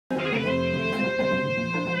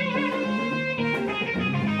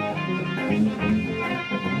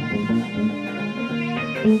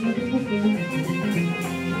Hey,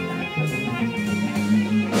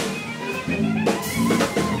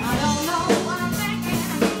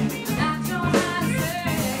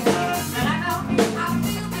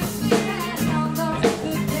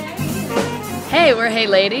 we're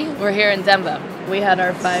Heylady. We're here in Denver. We had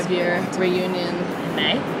our 5-year reunion in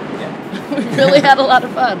May. Yeah. We really had a lot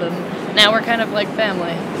of fun, and now we're kind of like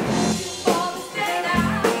family.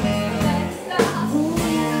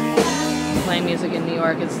 Playing music in New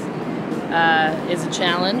York is a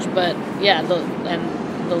challenge, but yeah, the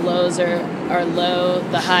lows are low,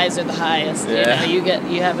 the highs are the highest. Yeah. You know,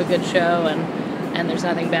 you have a good show, and there's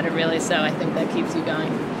nothing better really. So I think that keeps you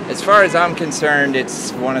going. As far as I'm concerned,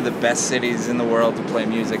 it's one of the best cities in the world to play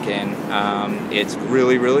music in. It's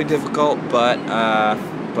really, really difficult, but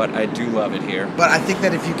I do love it here. But I think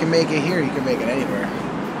that if you can make it here, you can make it anywhere.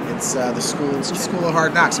 It's the school of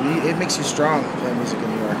hard knocks. I mean, it makes you strong playing music in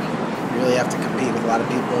New York. You really have to compete with a lot of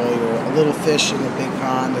people. You're a little fish in a big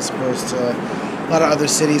pond as opposed to a lot of other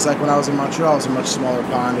cities. Like when I was in Montreal, it was a much smaller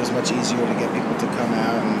pond. It was much easier to get people to come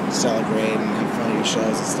out and celebrate and have fun at your shows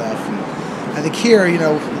and stuff. And I think here, you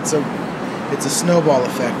know, it's a snowball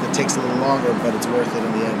effect that takes a little longer, but it's worth it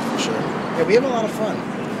in the end for sure. Yeah, we have a lot of fun.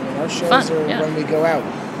 I mean, our shows are when we go out.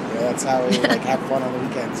 You know, that's how we like have fun on the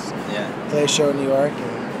weekends. Yeah. Play a show in New York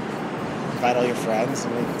and invite all your friends,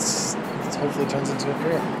 and it hopefully turns into a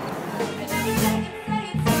career.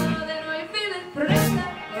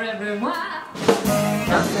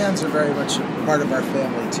 Our fans are very much a part of our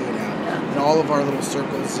family too now. And all of our little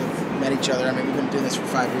circles have met each other. I mean, we've been doing this for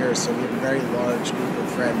 5 years, so we have a very large group of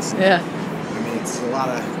friends. Yeah. I mean, it's a lot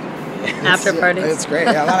of... After parties. It's great.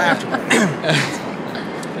 Yeah, a lot of after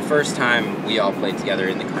parties. The first time we all played together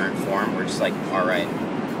in the current form, we're just like, all right,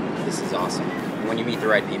 this is awesome. And when you meet the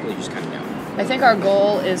right people, you just kind of know. I think our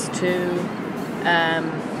goal is to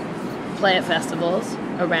play at festivals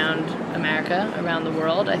around America, around the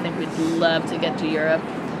world. I think we'd love to get to Europe.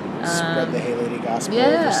 Spread the Heylady gospel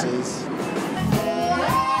overseas.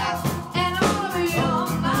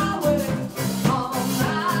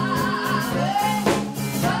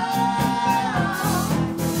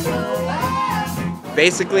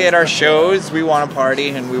 Basically, at our shows, we want to party,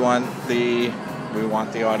 and we want the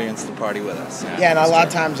audience to party with us. Yeah, and a lot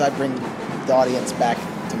of times I bring the audience back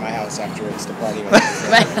to my house afterwards to party with us.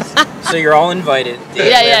 Right. So you're all invited.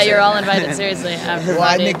 Yeah, you're all invited. Seriously. Well,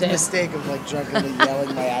 I make the mistake of like drunkenly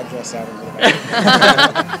yelling my address out over the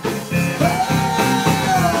back.